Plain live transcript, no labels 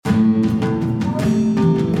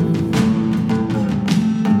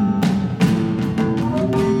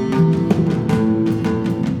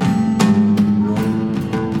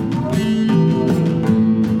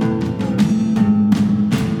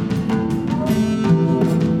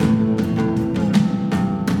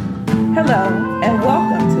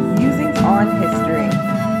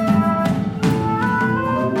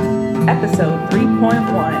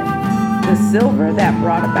90.1, the silver that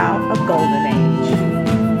brought about a golden age.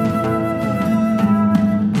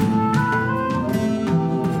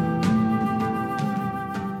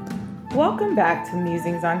 Welcome back to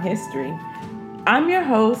Musings on History. I'm your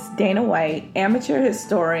host, Dana White, amateur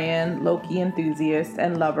historian, Loki enthusiast,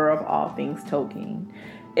 and lover of all things Tolkien.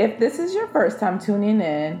 If this is your first time tuning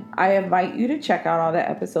in, I invite you to check out all the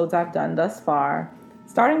episodes I've done thus far,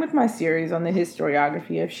 starting with my series on the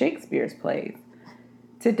historiography of Shakespeare's plays.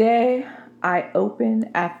 Today, I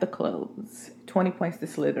open at the close. 20 points to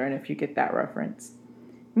Slytherin if you get that reference.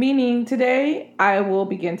 Meaning, today I will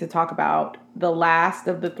begin to talk about the last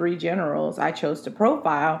of the three generals I chose to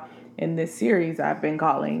profile in this series I've been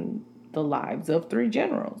calling The Lives of Three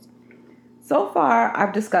Generals. So far,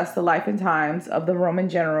 I've discussed the life and times of the Roman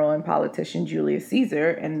general and politician Julius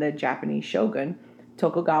Caesar and the Japanese shogun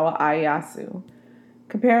Tokugawa Ieyasu,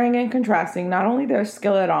 comparing and contrasting not only their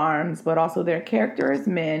skill at arms, but also their character as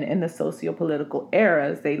men in the socio-political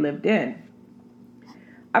eras they lived in.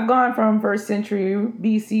 I've gone from 1st century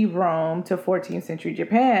BC Rome to 14th century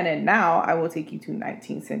Japan, and now I will take you to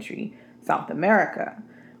 19th century South America,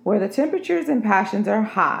 where the temperatures and passions are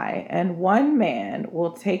high, and one man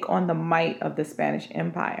will take on the might of the Spanish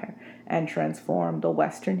Empire and transform the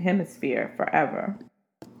Western Hemisphere forever.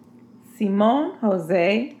 Simón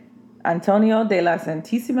José Antonio de la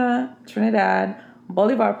Santísima Trinidad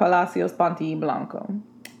Bolívar Palacios Ponte y Blanco.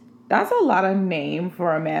 That's a lot of name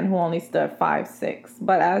for a man who only stood 5'6",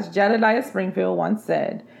 but as Jedediah Springfield once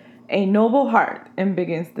said, a noble heart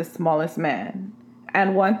embiggens the smallest man.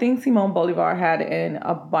 And one thing Simón Bolívar had in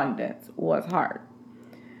abundance was heart.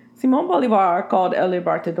 Simón Bolívar, called El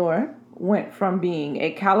Libertador, went from being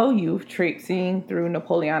a callow youth traipsing through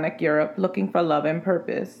Napoleonic Europe looking for love and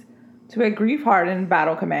purpose, to a grief-hardened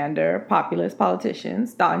battle commander, populist politician,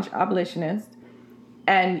 staunch abolitionist,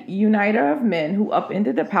 and uniter of men who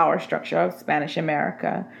upended the power structure of Spanish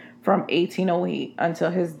America from 1808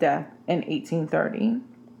 until his death in 1830.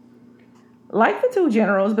 Like the two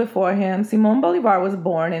generals before him, Simón Bolívar was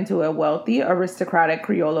born into a wealthy, aristocratic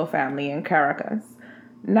Criollo family in Caracas,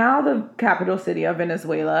 now the capital city of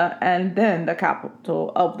Venezuela, and then the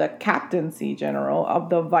capital of the Captaincy General of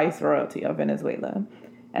the Viceroyalty of Venezuela,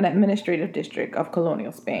 an administrative district of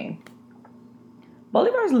colonial Spain.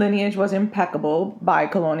 Bolívar's lineage was impeccable by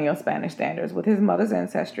colonial Spanish standards, with his mother's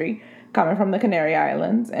ancestry coming from the Canary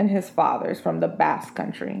Islands and his father's from the Basque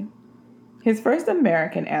Country. His first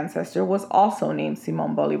American ancestor was also named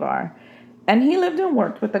Simón Bolívar, and he lived and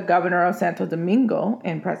worked with the governor of Santo Domingo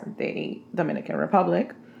in present-day Dominican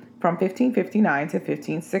Republic from 1559 to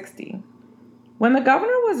 1560. When the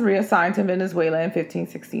governor was reassigned to Venezuela in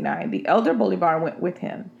 1569, the elder Bolívar went with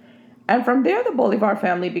him, and from there the Bolívar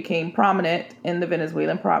family became prominent in the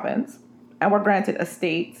Venezuelan province and were granted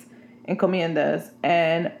estates, encomiendas,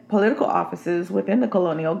 and political offices within the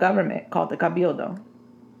colonial government called the Cabildo.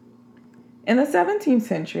 In the 17th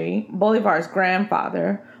century, Bolívar's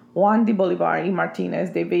grandfather, Juan de Bolívar y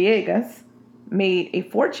Martínez de Villegas, made a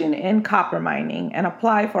fortune in copper mining and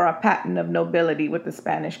applied for a patent of nobility with the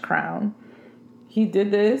Spanish crown. He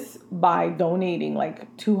did this by donating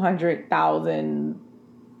like 200,000,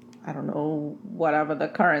 I don't know, whatever the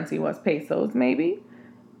currency was, pesos maybe,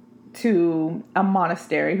 to a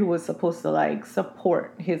monastery who was supposed to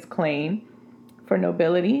support his claim for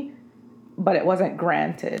nobility, but it wasn't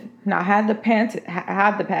granted. Now, had the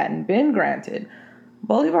patent been granted,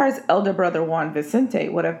 Bolívar's elder brother Juan Vicente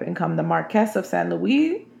would have become the Marquess of San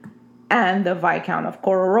Luis and the Viscount of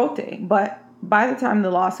Cororote, but by the time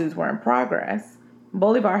the lawsuits were in progress,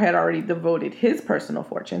 Bolívar had already devoted his personal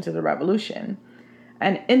fortune to the revolution,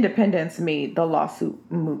 and independence made the lawsuit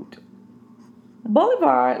moot.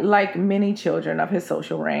 Bolívar, like many children of his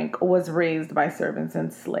social rank, was raised by servants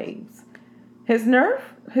and slaves. His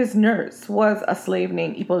nurse was a slave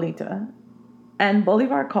named Hipólita, and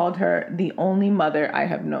Bolívar called her the only mother I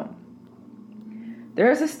have known. There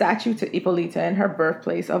is a statue to Hipólita in her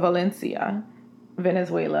birthplace of Valencia,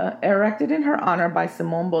 Venezuela, erected in her honor by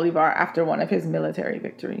Simón Bolívar after one of his military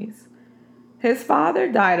victories. His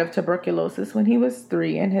father died of tuberculosis when he was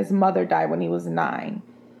 3, and his mother died when he was 9.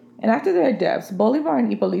 And after their deaths, Bolívar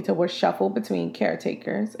and Hipólita were shuffled between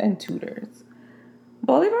caretakers and tutors.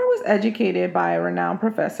 Bolívar was educated by renowned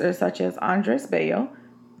professors such as Andrés Bello,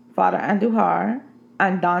 Father Andujar,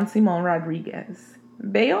 and Don Simón Rodriguez.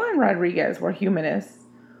 Bello and Rodriguez were humanists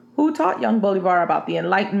who taught young Bolívar about the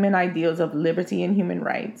Enlightenment ideals of liberty and human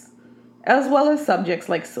rights, as well as subjects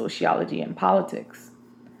like sociology and politics.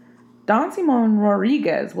 Don Simón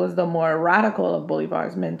Rodriguez was the more radical of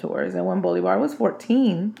Bolívar's mentors, and when Bolívar was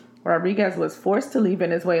 14, Rodriguez was forced to leave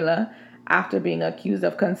Venezuela after being accused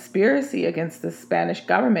of conspiracy against the Spanish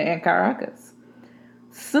government in Caracas.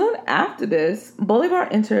 Soon after this, Bolivar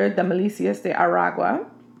entered the Milicias de Aragua,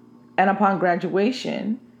 and upon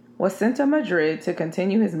graduation, was sent to Madrid to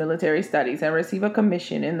continue his military studies and receive a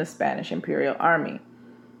commission in the Spanish Imperial Army.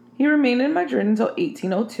 He remained in Madrid until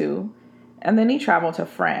 1802, and then he traveled to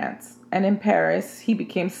France, and in Paris, he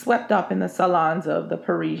became swept up in the salons of the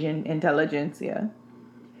Parisian intelligentsia.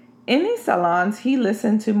 In these salons, he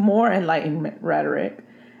listened to more Enlightenment rhetoric,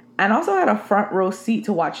 and also had a front row seat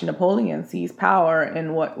to watch Napoleon seize power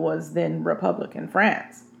in what was then Republican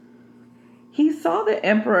France. He saw the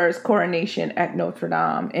emperor's coronation at Notre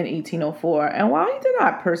Dame in 1804, and while he did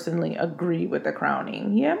not personally agree with the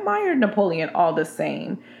crowning, he admired Napoleon all the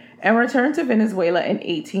same, and returned to Venezuela in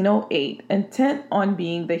 1808, intent on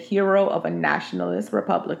being the hero of a nationalist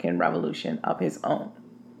Republican revolution of his own.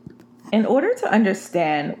 In order to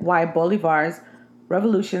understand why Bolivar's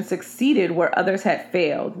revolution succeeded where others had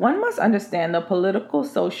failed, one must understand the political,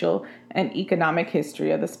 social, and economic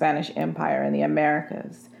history of the Spanish Empire in the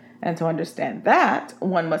Americas. And to understand that,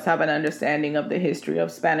 one must have an understanding of the history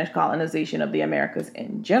of Spanish colonization of the Americas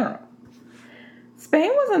in general.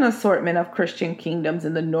 Spain was an assortment of Christian kingdoms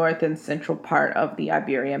in the north and central part of the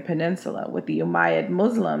Iberian Peninsula, with the Umayyad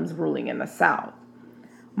Muslims ruling in the south.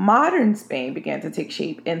 Modern Spain began to take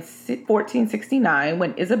shape in 1469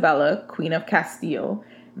 when Isabella, Queen of Castile,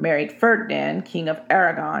 married Ferdinand, King of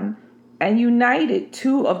Aragon, and united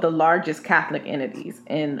two of the largest Catholic entities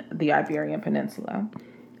in the Iberian Peninsula.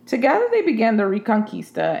 Together, they began the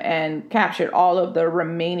Reconquista and captured all of the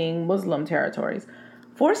remaining Muslim territories,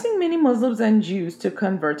 forcing many Muslims and Jews to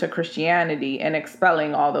convert to Christianity and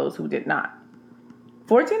expelling all those who did not.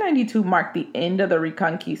 1492 marked the end of the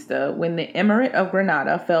Reconquista when the Emirate of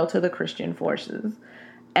Granada fell to the Christian forces.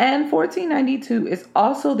 And 1492 is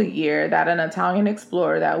also the year that an Italian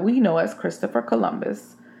explorer that we know as Christopher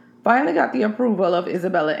Columbus finally got the approval of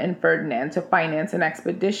Isabella and Ferdinand to finance an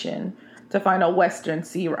expedition to find a western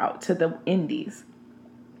sea route to the Indies.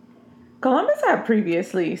 Columbus had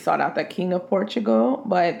previously sought out the King of Portugal,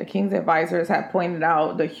 but the king's advisors had pointed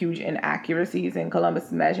out the huge inaccuracies in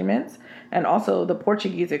Columbus' measurements, and also the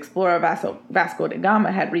Portuguese explorer Vasco da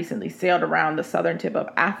Gama had recently sailed around the southern tip of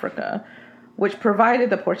Africa, which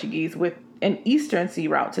provided the Portuguese with an eastern sea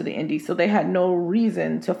route to the Indies, so they had no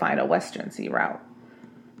reason to find a western sea route.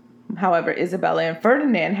 However, Isabella and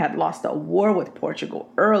Ferdinand had lost a war with Portugal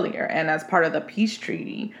earlier, and as part of the peace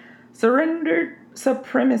treaty, surrendered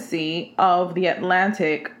supremacy of the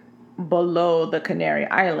Atlantic below the Canary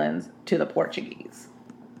Islands to the Portuguese.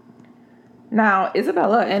 Now,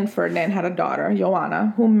 Isabella and Ferdinand had a daughter,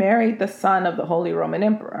 Joanna, who married the son of the Holy Roman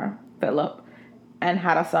Emperor, Philip, and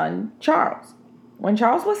had a son, Charles. When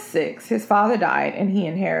Charles was 6, his father died and he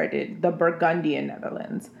inherited the Burgundian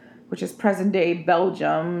Netherlands, which is present-day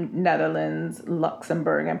Belgium, Netherlands,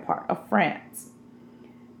 Luxembourg, and part of France.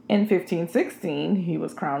 In 1516, he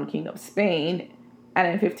was crowned King of Spain, and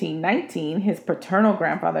in 1519, his paternal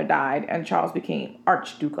grandfather died, and Charles became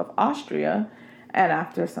Archduke of Austria, and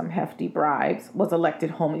after some hefty bribes, was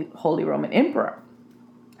elected Holy Roman Emperor.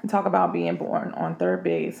 And talk about being born on third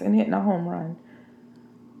base and hitting a home run.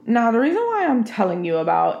 Now, the reason why I'm telling you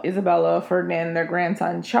about Isabella, Ferdinand, and their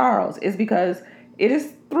grandson Charles is because it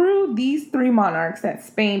is through these three monarchs that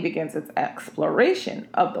Spain begins its exploration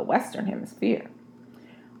of the Western Hemisphere.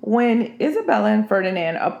 When Isabella and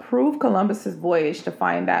Ferdinand approved Columbus's voyage to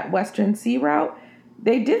find that western sea route,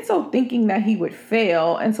 they did so thinking that he would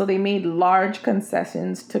fail, and so they made large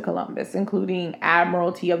concessions to Columbus, including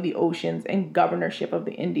Admiralty of the Oceans and Governorship of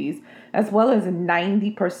the Indies, as well as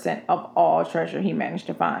 90% of all treasure he managed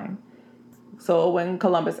to find. So when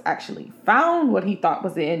Columbus actually found what he thought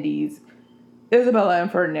was the Indies, Isabella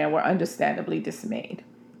and Ferdinand were understandably dismayed.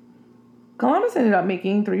 Columbus ended up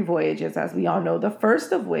making 3 voyages, as we all know, the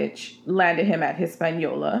first of which landed him at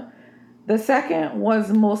Hispaniola. The second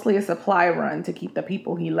was mostly a supply run to keep the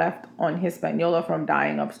people he left on Hispaniola from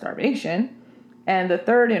dying of starvation. And the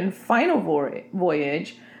third and final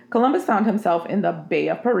voyage, Columbus found himself in the Bay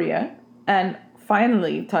of Paria and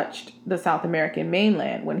finally touched the South American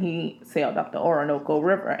mainland when he sailed up the Orinoco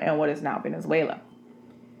River in what is now Venezuela.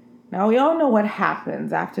 Now, we all know what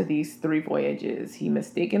happens after these 3 voyages. He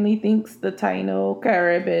mistakenly thinks the Taino,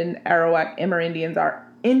 Carib, and Arawak Amerindians are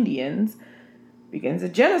Indians, begins a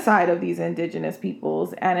genocide of these indigenous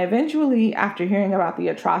peoples, and eventually, after hearing about the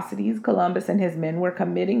atrocities Columbus and his men were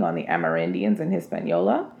committing on the Amerindians in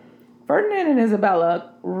Hispaniola, Ferdinand and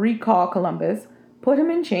Isabella recall Columbus, put him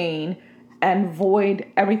in chain, and void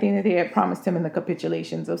everything that they had promised him in the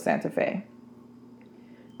capitulations of Santa Fe.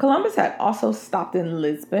 Columbus had also stopped in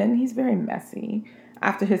Lisbon. He's very messy.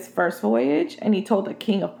 after his first voyage, and he told the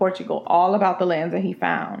king of Portugal all about the lands that he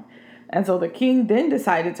found. And so the king then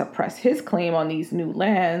decided to press his claim on these new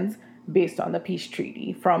lands based on the peace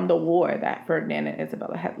treaty from the war that Ferdinand and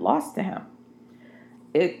Isabella had lost to him.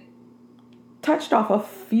 It touched off a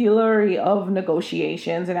flurry of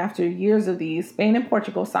negotiations, and after years of these, Spain and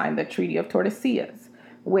Portugal signed the Treaty of Tordesillas,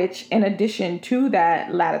 which, in addition to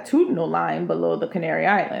that latitudinal line below the Canary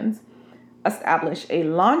Islands, established a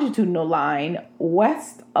longitudinal line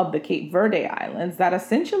west of the Cape Verde Islands that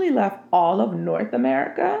essentially left all of North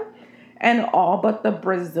America and all but the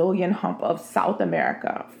Brazilian hump of South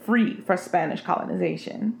America free for Spanish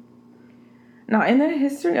colonization. Now, in the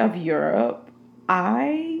history of Europe,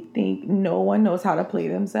 I think no one knows how to play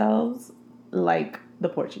themselves like the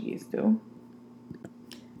Portuguese do.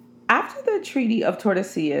 After the Treaty of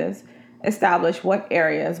Tordesillas established what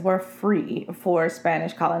areas were free for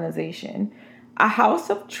Spanish colonization, a house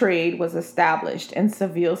of trade was established in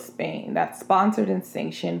Seville, Spain, that sponsored and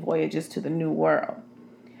sanctioned voyages to the New World.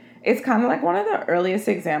 It's kind of like one of the earliest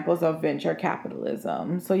examples of venture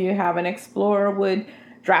capitalism. So you have an explorer would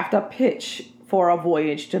draft a pitch for a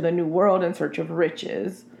voyage to the New World in search of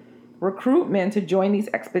riches, recruit men to join these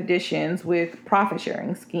expeditions with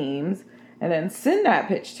profit-sharing schemes, and then send that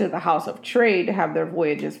pitch to the House of Trade to have their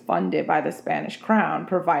voyages funded by the Spanish crown,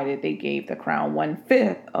 provided they gave the crown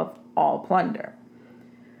 1/5 of all plunder.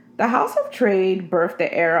 The House of Trade birthed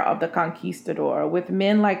the era of the conquistador, with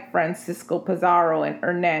men like Francisco Pizarro and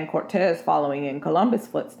Hernan Cortez following in Columbus'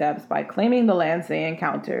 footsteps by claiming the lands they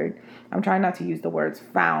encountered. I'm trying not to use the words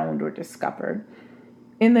found or discovered,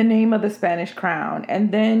 in the name of the Spanish crown,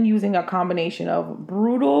 and then using a combination of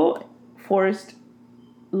brutal forced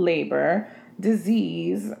labor,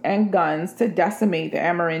 disease, and guns to decimate the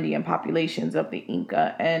Amerindian populations of the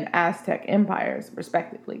Inca and Aztec empires,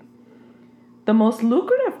 respectively. The most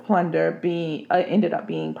lucrative plunder ended up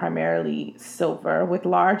being primarily silver, with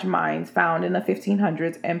large mines found in the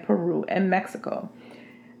 1500s in Peru and Mexico.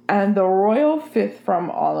 And the royal fifth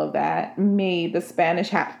from all of that made the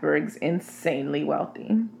Spanish Habsburgs insanely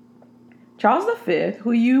wealthy. Charles V,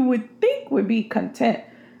 who you would think would be content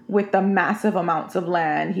with the massive amounts of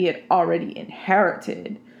land he had already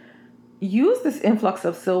inherited, used this influx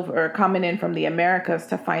of silver coming in from the Americas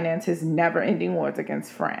to finance his never-ending wars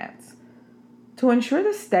against France. To ensure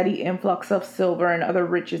the steady influx of silver and other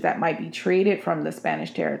riches that might be traded from the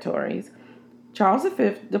Spanish territories, Charles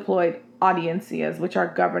V deployed audiencias, which are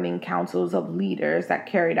governing councils of leaders that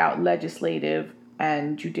carried out legislative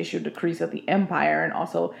and judicial decrees of the empire, and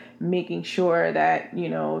also making sure that,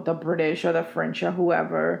 the British or the French or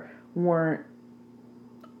whoever weren't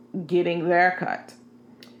getting their cut.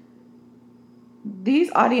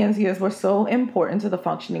 These audiencias were so important to the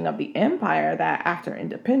functioning of the empire that after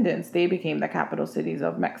independence, they became the capital cities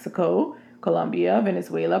of Mexico, Colombia,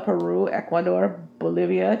 Venezuela, Peru, Ecuador,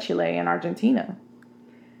 Bolivia, Chile, and Argentina.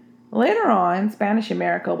 Later on, Spanish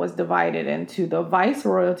America was divided into the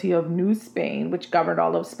Viceroyalty of New Spain, which governed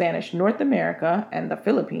all of Spanish North America and the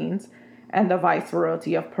Philippines, and the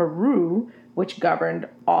Viceroyalty of Peru, which governed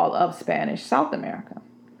all of Spanish South America.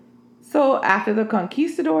 So after the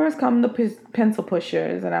conquistadors come the pencil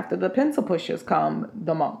pushers, and after the pencil pushers come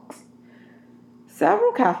the monks.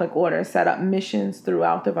 Several Catholic orders set up missions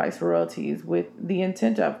throughout the viceroyalties with the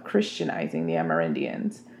intent of Christianizing the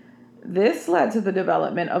Amerindians. This led to the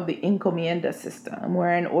development of the encomienda system,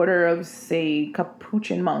 where an order of, say,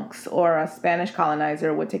 Capuchin monks or a Spanish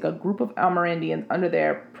colonizer would take a group of Amerindians under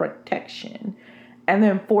their protection and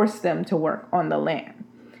then force them to work on the land.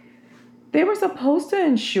 They were supposed to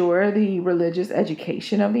ensure the religious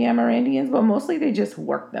education of the Amerindians, but mostly they just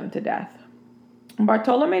worked them to death.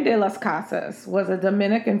 Bartolomé de las Casas was a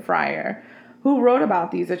Dominican friar who wrote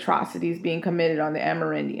about these atrocities being committed on the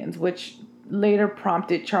Amerindians, which later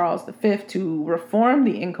prompted Charles V to reform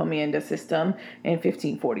the encomienda system in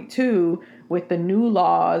 1542 with the new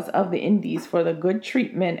laws of the Indies for the good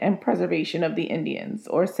treatment and preservation of the Indians,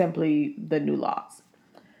 or simply the new laws.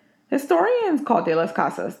 Historians call De las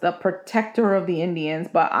Casas the protector of the Indians,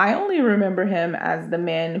 but I only remember him as the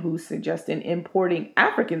man who suggested importing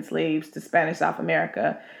African slaves to Spanish South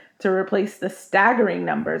America to replace the staggering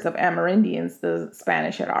numbers of Amerindians the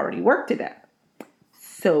Spanish had already worked to death.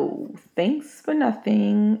 So, thanks for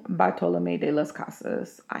nothing, Bartolomé de las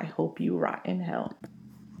Casas. I hope you rot in hell.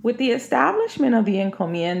 With the establishment of the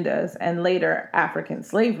encomiendas and later African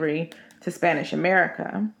slavery to Spanish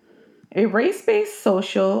America, a race-based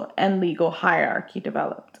social and legal hierarchy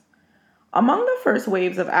developed. Among the first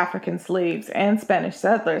waves of African slaves and Spanish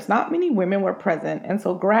settlers, not many women were present, and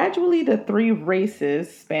so gradually the three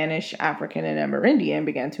races, Spanish, African, and Amerindian,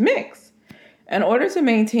 began to mix. In order to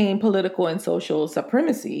maintain political and social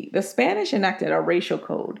supremacy, the Spanish enacted a racial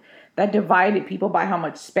code that divided people by how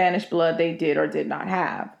much Spanish blood they did or did not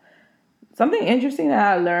have. Something interesting that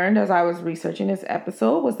I learned as I was researching this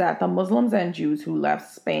episode was that the Muslims and Jews who left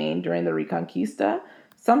Spain during the Reconquista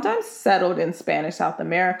sometimes settled in Spanish South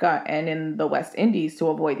America and in the West Indies to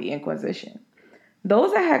avoid the Inquisition.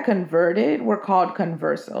 Those that had converted were called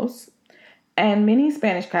conversos, and many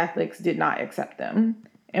Spanish Catholics did not accept them.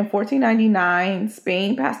 In 1499,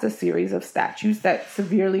 Spain passed a series of statutes that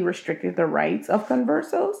severely restricted the rights of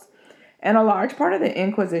conversos, and a large part of the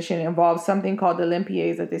Inquisition involved something called the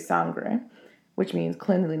limpieza de sangre, which means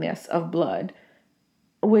cleanliness of blood,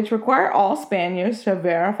 which required all Spaniards to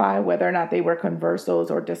verify whether or not they were conversos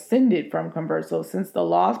or descended from conversos, since the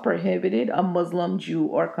laws prohibited a Muslim, Jew,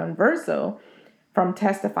 or converso from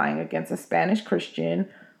testifying against a Spanish Christian,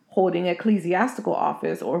 holding ecclesiastical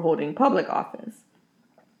office, or holding public office.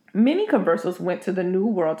 Many conversos went to the New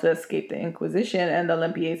World to escape the Inquisition and the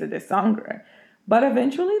limpieza de sangre, but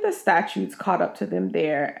eventually the statutes caught up to them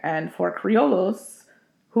there, and for criollos,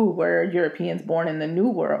 who were Europeans born in the New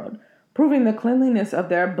World, proving the cleanliness of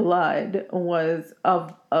their blood was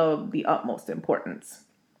of the utmost importance.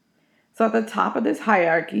 So at the top of this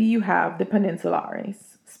hierarchy, you have the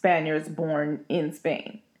Peninsulares, Spaniards born in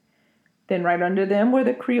Spain. Then right under them were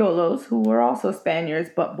the criollos, who were also Spaniards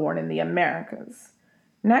but born in the Americas.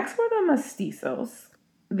 Next were the mestizos,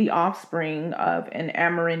 the offspring of an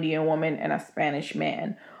Amerindian woman and a Spanish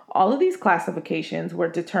man. All of these classifications were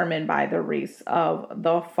determined by the race of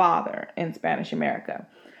the father in Spanish America.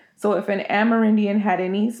 So if an Amerindian had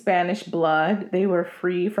any Spanish blood, they were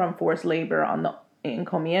free from forced labor on the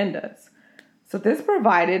encomiendas. So this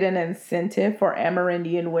provided an incentive for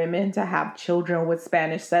Amerindian women to have children with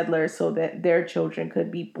Spanish settlers so that their children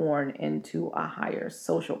could be born into a higher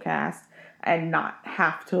social caste and not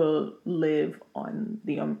have to live on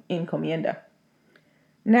the encomienda.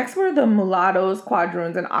 Next were the mulattoes,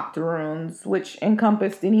 quadroons, and octoroons, which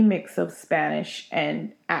encompassed any mix of Spanish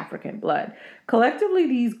and African blood. Collectively,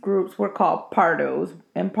 these groups were called pardos,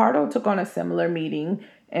 and pardo took on a similar meaning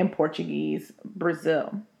in Portuguese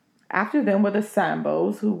Brazil. After them were the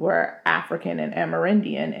Sambos, who were African and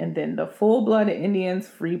Amerindian, and then the full-blooded Indians,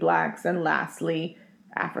 free blacks, and lastly,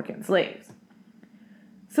 African slaves.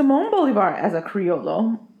 Simón Bolívar, as a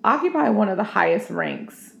Criollo, occupied one of the highest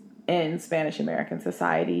ranks in Spanish American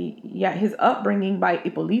society, yet his upbringing by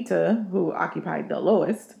Hipólita, who occupied the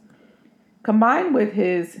lowest, combined with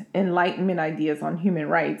his Enlightenment ideas on human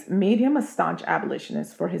rights, made him a staunch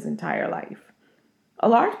abolitionist for his entire life. A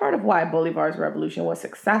large part of why Bolivar's revolution was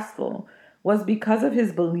successful was because of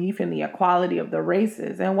his belief in the equality of the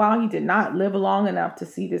races, and while he did not live long enough to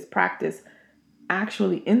see this practice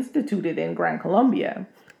actually instituted in Gran Colombia,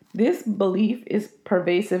 this belief is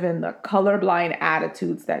pervasive in the colorblind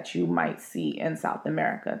attitudes that you might see in South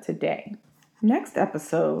America today. Next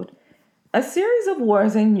episode, a series of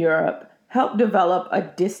wars in Europe helped develop a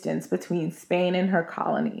distance between Spain and her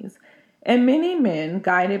colonies. And many men,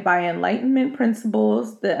 guided by Enlightenment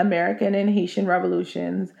principles, the American and Haitian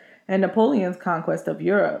revolutions, and Napoleon's conquest of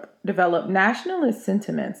Europe, developed nationalist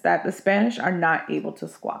sentiments that the Spanish are not able to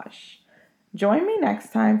squash. Join me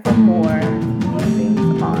next time for more